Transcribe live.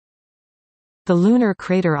The Lunar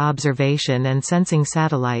Crater Observation and Sensing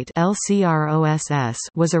Satellite (LCROSS)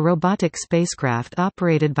 was a robotic spacecraft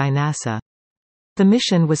operated by NASA. The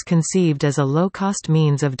mission was conceived as a low-cost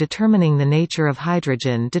means of determining the nature of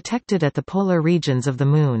hydrogen detected at the polar regions of the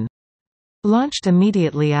Moon. Launched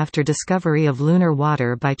immediately after discovery of lunar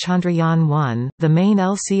water by Chandrayaan-1, the main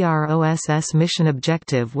LCROSS mission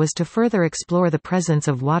objective was to further explore the presence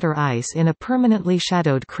of water ice in a permanently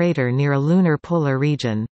shadowed crater near a lunar polar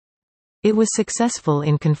region. It was successful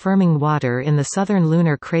in confirming water in the southern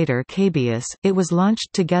lunar crater Cabeus. It was launched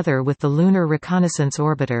together with the Lunar Reconnaissance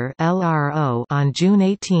Orbiter (LRO) on June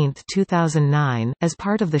 18, 2009, as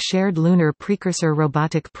part of the Shared Lunar Precursor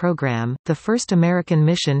Robotic Program, the first American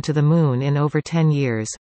mission to the Moon in over 10 years.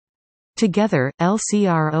 Together,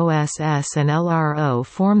 LCROSS and LRO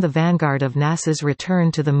form the vanguard of NASA's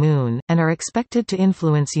return to the Moon, and are expected to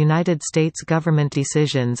influence United States government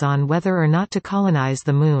decisions on whether or not to colonize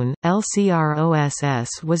the Moon.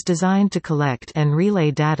 LCROSS was designed to collect and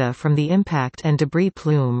relay data from the impact and debris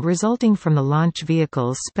plume resulting from the launch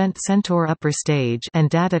vehicle's spent Centaur upper stage and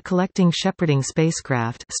data-collecting shepherding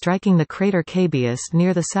spacecraft striking the crater Cabeus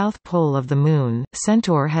near the south pole of the Moon.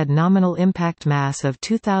 Centaur had nominal impact mass of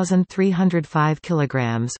 2,305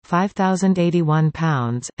 kilograms, 5,081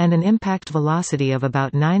 pounds, and an impact velocity of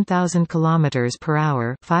about 9,000 kilometers per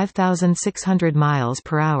hour, 5,600 miles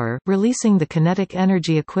per hour, releasing the kinetic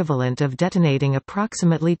energy equivalent of detonating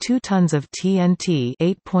approximately 2 tons of TNT,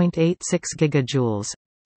 8.86 gigajoules.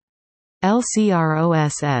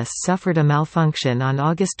 LCROSS suffered a malfunction on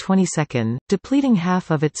August 22, depleting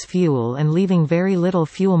half of its fuel and leaving very little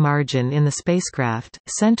fuel margin in the spacecraft.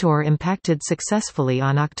 Centaur impacted successfully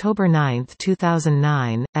on October 9,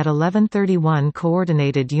 2009, at 11:31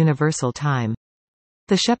 Coordinated Universal Time.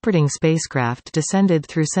 The shepherding spacecraft descended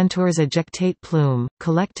through Centaur's ejectate plume,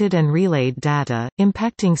 collected and relayed data,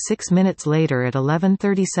 impacting 6 minutes later at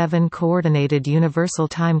 11:37 Coordinated Universal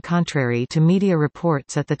Time. Contrary to media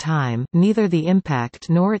reports at the time, neither the impact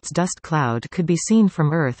nor its dust cloud could be seen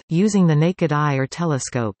from Earth, using the naked eye or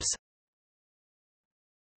telescopes.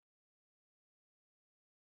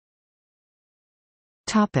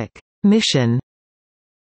 Mission.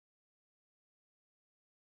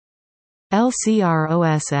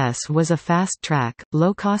 LCROSS was a fast-track,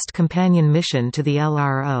 low-cost companion mission to the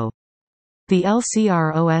LRO. The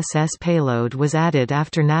LCROSS payload was added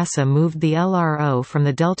after NASA moved the LRO from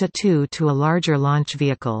the Delta II to a larger launch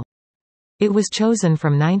vehicle. It was chosen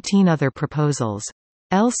from 19 other proposals.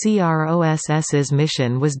 LCROSS's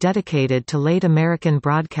mission was dedicated to late American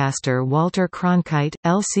broadcaster Walter Cronkite.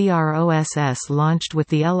 LCROSS launched with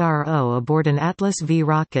the LRO aboard an Atlas V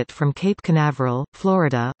rocket from Cape Canaveral,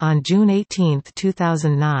 Florida, on June 18,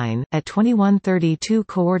 2009, at 21:32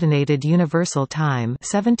 Coordinated Universal Time,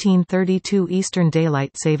 17:32 Eastern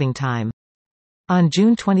Daylight Saving Time. On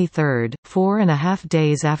June 23, 4.5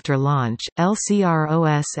 days after launch,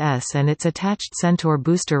 LCROSS and its attached Centaur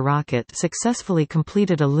booster rocket successfully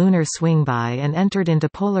completed a lunar swingby and entered into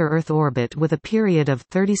polar Earth orbit with a period of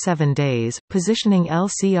 37 days, positioning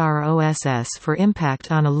LCROSS for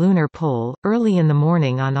impact on a lunar pole. Early in the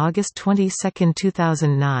morning on August 22,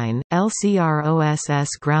 2009, LCROSS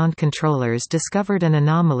ground controllers discovered an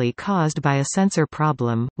anomaly caused by a sensor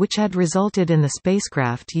problem, which had resulted in the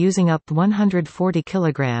spacecraft using up 140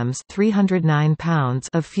 kilograms, 309 pounds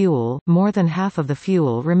of fuel, more than half of the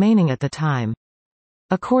fuel remaining at the time.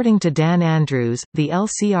 According to Dan Andrews, the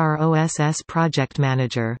LCROSS project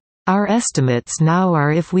manager, "Our estimates now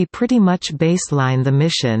are if we pretty much baseline the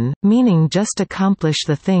mission, meaning just accomplish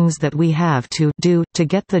the things that we have to do to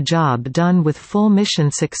get the job done with full mission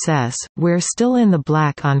success, we're still in the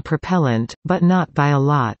black on propellant, but not by a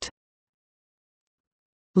lot."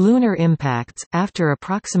 Lunar impacts, after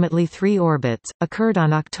approximately 3 orbits, occurred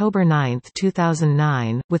on October 9,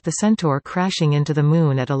 2009, with the Centaur crashing into the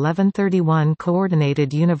Moon at 11:31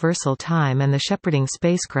 Coordinated Universal Time and the shepherding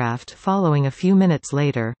spacecraft following a few minutes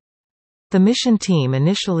later. The mission team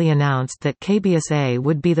initially announced that Cabeus A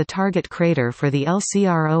would be the target crater for the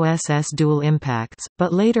LCROSS dual impacts,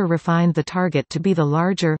 but later refined the target to be the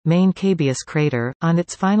larger, main Cabeus crater. On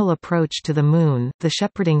its final approach to the Moon, the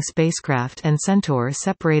shepherding spacecraft and Centaur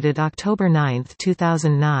separated October 9,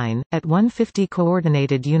 2009, at 1:50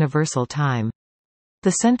 Coordinated Universal Time.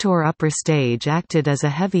 The Centaur upper stage acted as a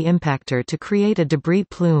heavy impactor to create a debris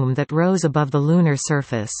plume that rose above the lunar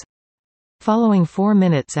surface. Following 4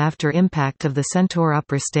 minutes after impact of the Centaur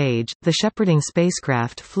upper stage, the shepherding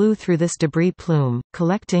spacecraft flew through this debris plume,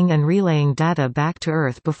 collecting and relaying data back to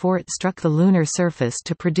Earth before it struck the lunar surface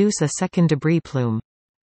to produce a second debris plume.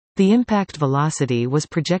 The impact velocity was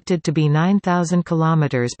projected to be 9,000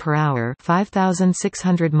 km per hour,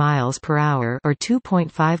 5,600 miles per hour, or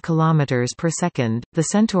 2.5 km per second. The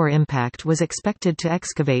Centaur impact was expected to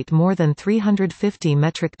excavate more than 350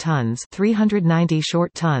 metric tons, 390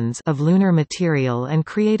 short tons of lunar material and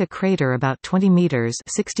create a crater about 20 meters,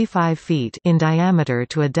 65 feet in diameter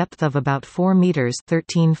to a depth of about 4 meters,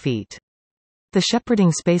 13 feet. The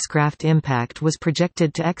shepherding spacecraft impact was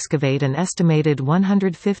projected to excavate an estimated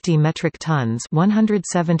 150 metric tons,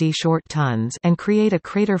 170 short tons, and create a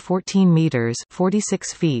crater 14 meters,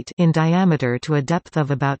 46 feet in diameter to a depth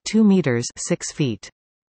of about 2 meters, 6 feet.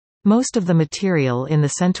 Most of the material in the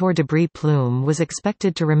Centaur debris plume was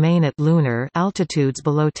expected to remain at lunar altitudes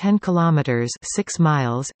below 10 km (6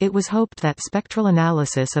 miles). It was hoped that spectral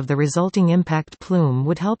analysis of the resulting impact plume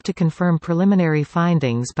would help to confirm preliminary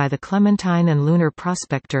findings by the Clementine and Lunar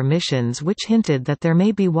Prospector missions, which hinted that there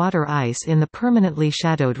may be water ice in the permanently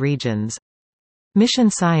shadowed regions.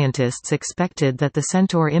 Mission scientists expected that the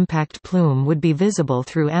Centaur impact plume would be visible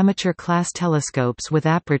through amateur-class telescopes with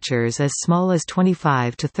apertures as small as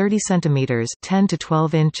 25 to 30 cm (10 to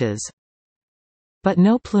 12 inches). But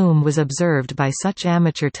no plume was observed by such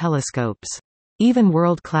amateur telescopes. Even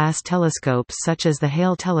world-class telescopes such as the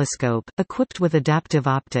Hale telescope, equipped with adaptive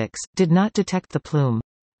optics, did not detect the plume.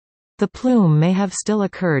 The plume may have still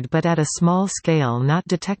occurred but at a small scale not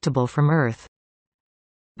detectable from Earth.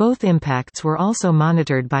 Both impacts were also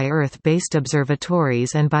monitored by Earth-based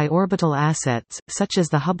observatories and by orbital assets, such as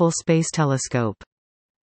the Hubble Space Telescope.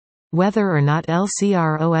 Whether or not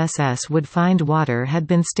LCROSS would find water had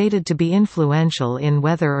been stated to be influential in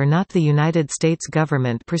whether or not the United States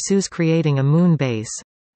government pursues creating a moon base.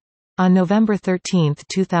 On November 13,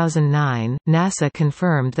 2009, NASA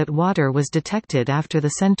confirmed that water was detected after the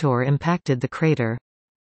Centaur impacted the crater.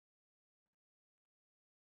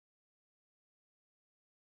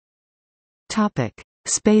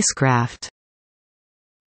 Spacecraft.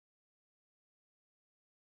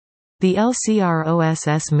 The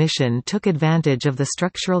LCROSS mission took advantage of the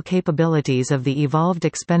structural capabilities of the Evolved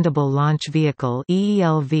Expendable Launch Vehicle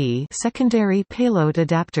 (EELV) secondary payload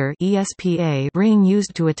adapter (ESPA) ring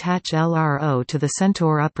used to attach LRO to the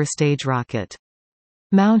Centaur upper stage rocket.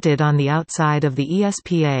 Mounted on the outside of the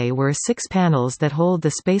ESPA were 6 panels that hold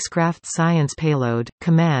the spacecraft's science payload,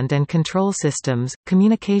 command and control systems,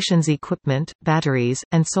 communications equipment, batteries,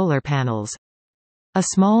 and solar panels. A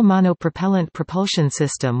small monopropellant propulsion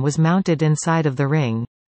system was mounted inside of the ring.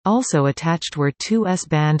 Also attached were 2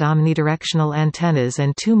 S-band omnidirectional antennas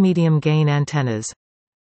and 2 medium-gain antennas.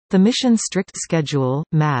 The mission's strict schedule,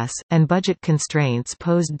 mass, and budget constraints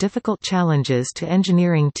posed difficult challenges to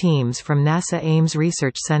engineering teams from NASA Ames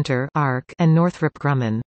Research Center and Northrop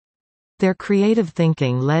Grumman. Their creative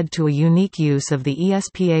thinking led to a unique use of the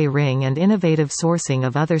ESPA ring and innovative sourcing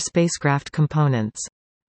of other spacecraft components.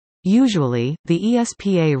 Usually, the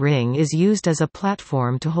ESPA ring is used as a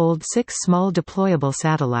platform to hold 6 small deployable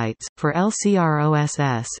satellites. For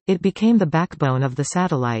LCROSS, it became the backbone of the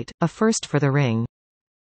satellite, a first for the ring.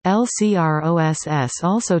 LCROSS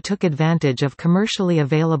also took advantage of commercially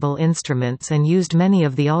available instruments and used many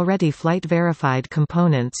of the already flight-verified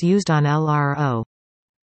components used on LRO.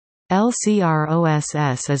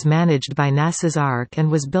 LCROSS is managed by NASA's ARC and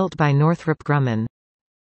was built by Northrop Grumman.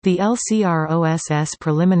 The LCROSS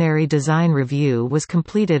preliminary design review was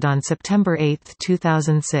completed on September 8,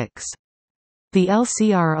 2006. The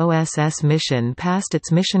LCROSS mission passed its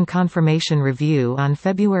mission confirmation review on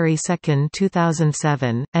February 2,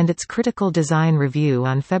 2007, and its critical design review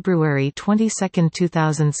on February 22,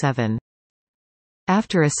 2007.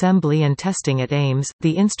 After assembly and testing at Ames,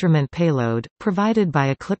 the instrument payload, provided by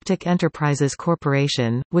Ecliptic Enterprises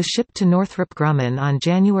Corporation, was shipped to Northrop Grumman on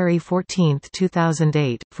January 14,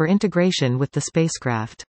 2008, for integration with the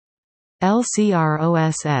spacecraft.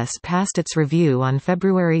 LCROSS passed its review on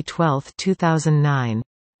February 12, 2009.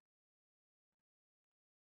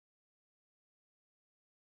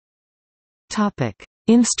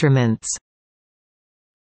 Instruments.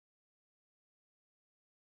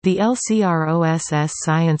 The LCROSS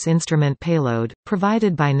science instrument payload,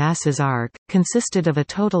 provided by NASA's ARC, consisted of a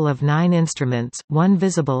total of 9 instruments, 1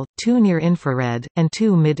 visible, 2 near-infrared, and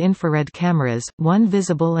 2 mid-infrared cameras, 1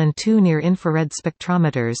 visible and 2 near-infrared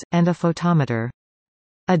spectrometers, and a photometer.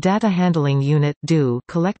 A data handling unit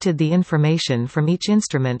collected the information from each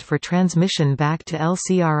instrument for transmission back to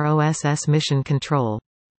LCROSS mission control.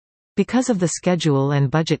 Because of the schedule and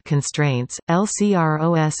budget constraints,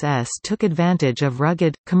 LCROSS took advantage of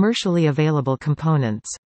rugged, commercially available components.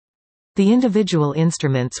 The individual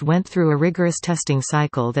instruments went through a rigorous testing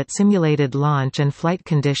cycle that simulated launch and flight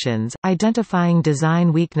conditions, identifying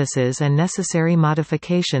design weaknesses and necessary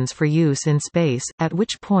modifications for use in space, at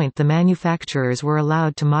which point the manufacturers were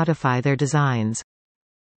allowed to modify their designs.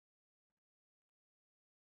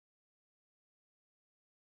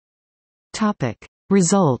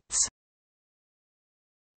 Results.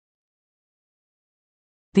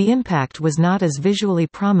 The impact was not as visually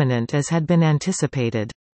prominent as had been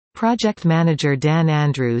anticipated. Project manager Dan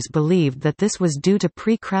Andrews believed that this was due to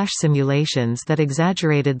pre-crash simulations that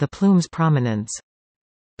exaggerated the plume's prominence.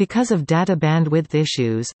 Because of data bandwidth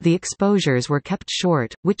issues, the exposures were kept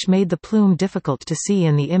short, which made the plume difficult to see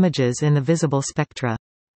in the images in the visible spectra.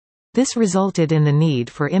 This resulted in the need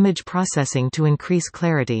for image processing to increase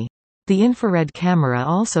clarity. The infrared camera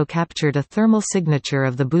also captured a thermal signature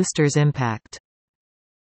of the booster's impact.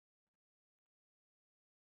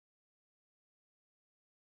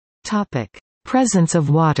 Presence of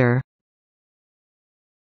water.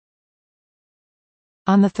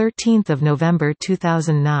 On 13 November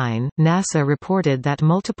 2009, NASA reported that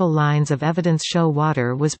multiple lines of evidence show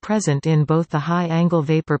water was present in both the high-angle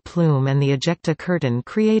vapor plume and the ejecta curtain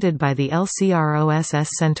created by the LCROSS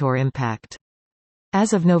Centaur impact.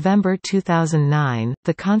 As of November 2009,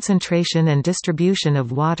 the concentration and distribution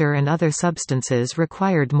of water and other substances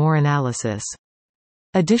required more analysis.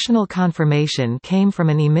 Additional confirmation came from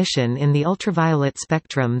an emission in the ultraviolet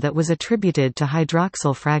spectrum that was attributed to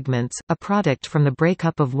hydroxyl fragments, a product from the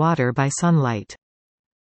breakup of water by sunlight.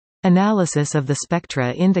 Analysis of the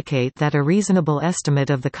spectra indicate that a reasonable estimate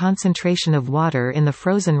of the concentration of water in the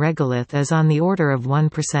frozen regolith is on the order of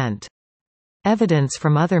 1%. Evidence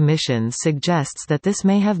from other missions suggests that this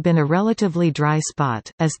may have been a relatively dry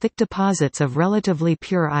spot, as thick deposits of relatively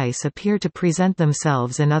pure ice appear to present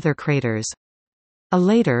themselves in other craters. A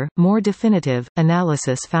later, more definitive,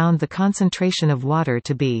 analysis found the concentration of water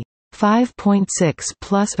to be 5.6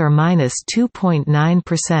 plus or minus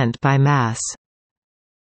 2.9% by mass.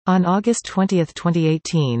 On August 20,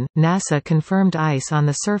 2018, NASA confirmed ice on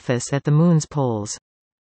the surface at the Moon's poles.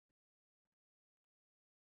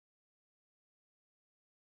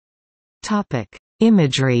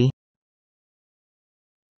 Imagery.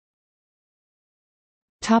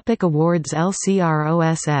 Awards.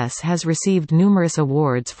 LCROSS has received numerous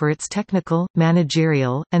awards for its technical,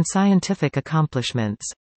 managerial, and scientific accomplishments.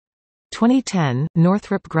 2010,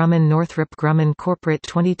 Northrop Grumman Corporate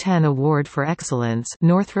 2010 Award for Excellence,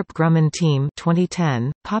 Northrop Grumman Team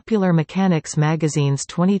 2010, Popular Mechanics Magazine's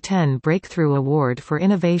 2010 Breakthrough Award for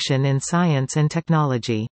Innovation in Science and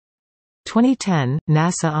Technology. 2010,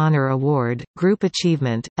 NASA Honor Award, Group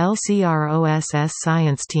Achievement, LCROSS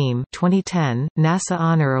Science Team 2010, NASA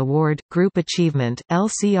Honor Award, Group Achievement,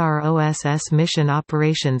 LCROSS Mission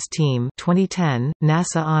Operations Team 2010,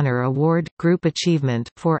 NASA Honor Award, Group Achievement,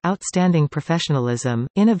 for Outstanding Professionalism,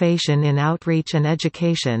 Innovation in Outreach and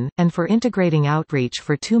Education, and for integrating outreach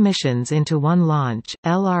for 2 missions into one launch,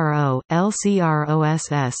 LRO,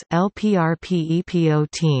 LCROSS,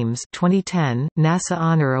 LPRPEPO Teams 2010, NASA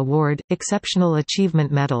Honor Award, Exceptional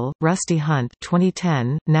Achievement Medal, Rusty Hunt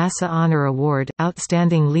 2010, NASA Honor Award,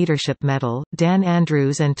 Outstanding Leadership Medal, Dan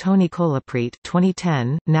Andrews and Tony Colaprete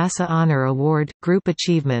 2010, NASA Honor Award, Group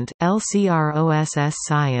Achievement, LCROSS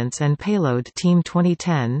Science and Payload Team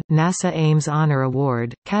 2010, NASA Ames Honor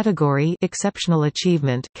Award, Category Exceptional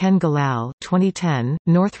Achievement, Ken Galal 2010,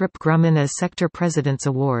 Northrop Grumman as Sector President's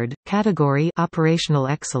Award, Category Operational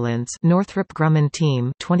Excellence, Northrop Grumman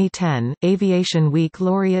Team 2010, Aviation Week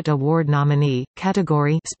Laureate Award nominee,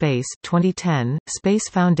 Category Space 2010, Space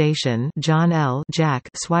Foundation John L. Jack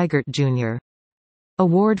Swigert Jr.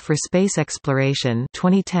 Award for Space Exploration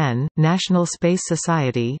 2010, National Space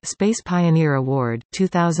Society Space Pioneer Award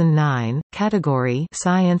 2009, Category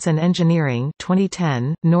Science and Engineering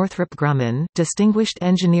 2010, Northrop Grumman, Distinguished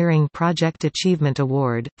Engineering Project Achievement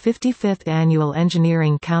Award, 55th Annual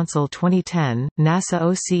Engineering Council 2010, NASA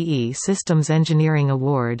OCE Systems Engineering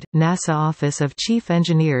Award, NASA Office of Chief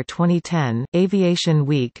Engineer 2010, Aviation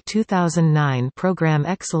Week 2009 Program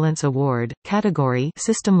Excellence Award, Category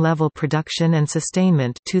System Level Production and Sustainment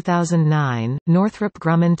 2009, Northrop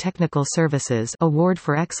Grumman Technical Services Award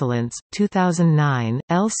for Excellence, 2009,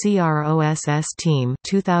 LCROSS Team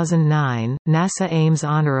 2009, NASA Ames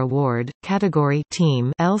Honor Award, Category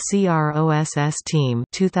Team LCROSS Team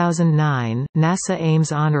 2009, NASA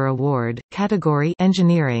Ames Honor Award, Category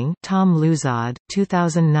Engineering Tom Luzad,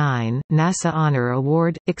 2009, NASA Honor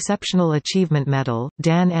Award, Exceptional Achievement Medal,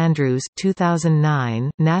 Dan Andrews,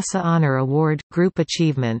 2009, NASA Honor Award, Group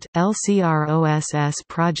Achievement, LCROSS LCROSS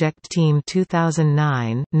Project Team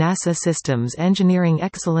 2009, NASA Systems Engineering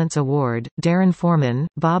Excellence Award, Darren Foreman,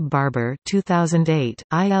 Bob Barber 2008,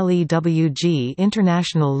 ILEWG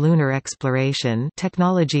International Lunar Exploration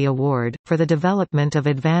Technology Award, for the development of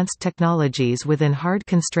advanced technologies within hard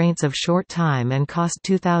constraints of short time and cost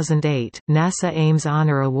 2008, NASA Ames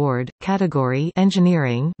Honor Award, category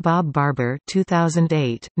Engineering Bob Barber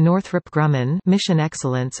 2008, Northrop Grumman Mission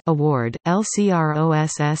Excellence Award,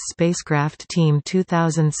 LCROSS Spacecraft Team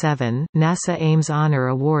 2007, NASA Ames Honor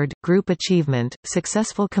Award, Group Achievement,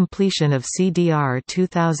 Successful Completion of CDR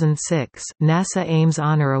 2006, NASA Ames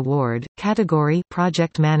Honor Award, category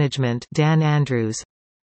Project Management Dan Andrews.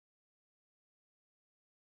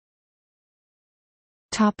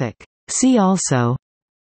 See also: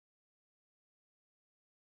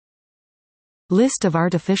 List of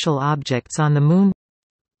artificial objects on the Moon,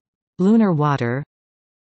 Lunar water,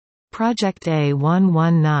 Project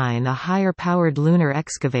A119, a higher-powered lunar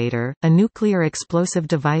excavator, a nuclear explosive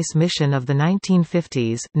device mission of the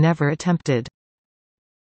 1950s, never attempted.